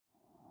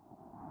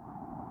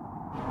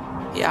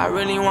Yeah, I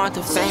really want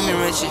the fame and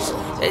riches.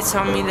 They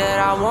tell me that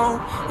I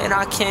won't, and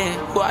I can't.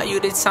 Who are you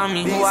to tell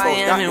me who I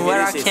am and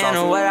what I can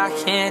or what I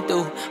can't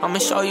do? I'ma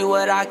show you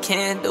what I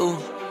can do.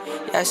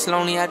 Yeah, it's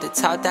lonely at the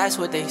top, that's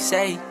what they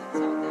say.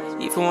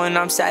 Even when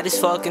I'm sad as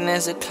fuck and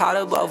there's a cloud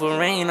above a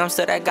rain, I'm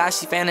still that guy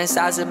she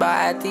fantasize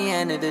about at the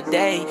end of the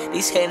day.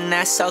 These hating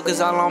ass suckers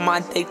all on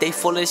my dick, they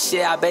full of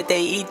shit, I bet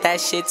they eat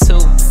that shit too.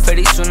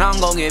 Pretty soon I'm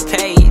gon' get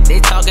paid. They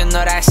talking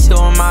all that shit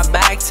on my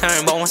back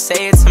turn, but won't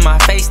say it to my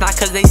face, not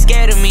cause they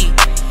scared of me,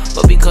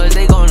 but because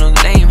they gon'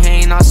 look lame.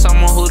 Hanging out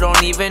someone who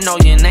don't even know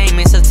your name,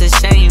 it's such a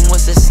shame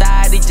what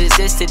society just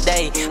is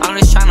today. I'm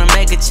just tryna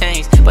make a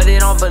change, but they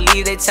don't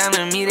believe, they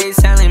telling me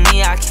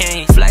I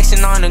can't.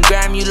 Flexing on the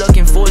gram, you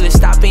looking foolish.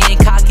 Stop being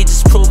cocky,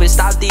 just prove it.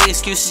 Stop the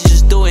excuses,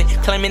 just do it.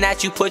 Claiming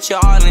that you put your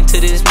all into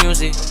this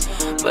music,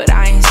 but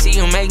I ain't see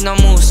you make no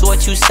moves, so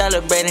what you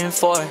celebrating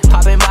for?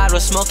 Popping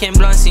bottles, smoking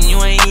blunts, and you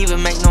ain't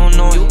even make no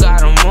noise. You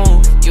gotta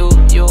move, you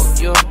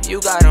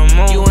gotta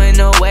move. You in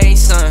the way,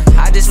 son.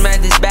 I just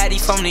met this baddie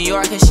from New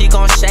York and she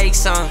gon' shake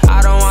some.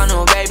 I don't want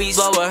no babies,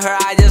 but with her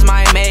I just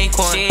might make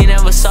one. She ain't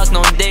never sucked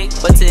no dick,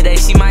 but today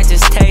she might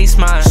just taste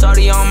mine.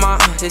 Shorty on my,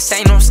 this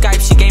ain't no Skype,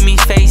 she gave me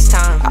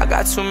FaceTime. I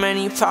got too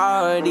many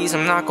priorities,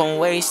 I'm not gon'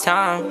 waste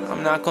time.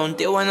 I'm not gon'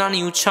 deal with none of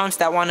you chumps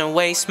that wanna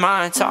waste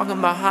mine. Talking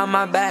behind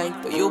my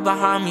back, but you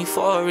behind me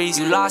for a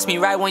reason. You lost me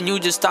right when you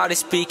just started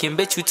speaking,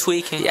 bitch you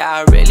tweaking. Yeah,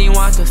 I really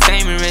want the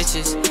fame and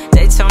riches.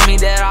 They tell me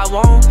that I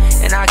won't,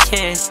 and I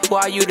can't. Who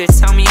are you to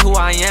tell me who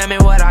I am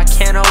and what I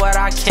can or what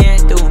I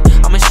can't do?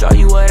 I'ma show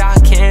you what I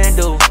can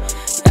do.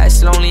 Yeah,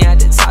 it's lonely at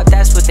the top,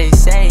 that's what they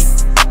say.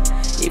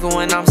 Even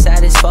when I'm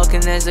sad as fuck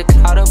and there's a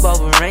cloud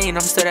above a rain,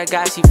 I'm still that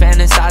guy she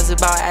fantasize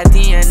about at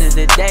the end of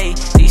the day.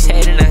 These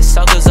hating ass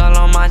suckers all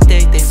on my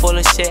dick, they full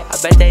of shit, I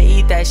bet they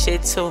eat that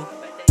shit too.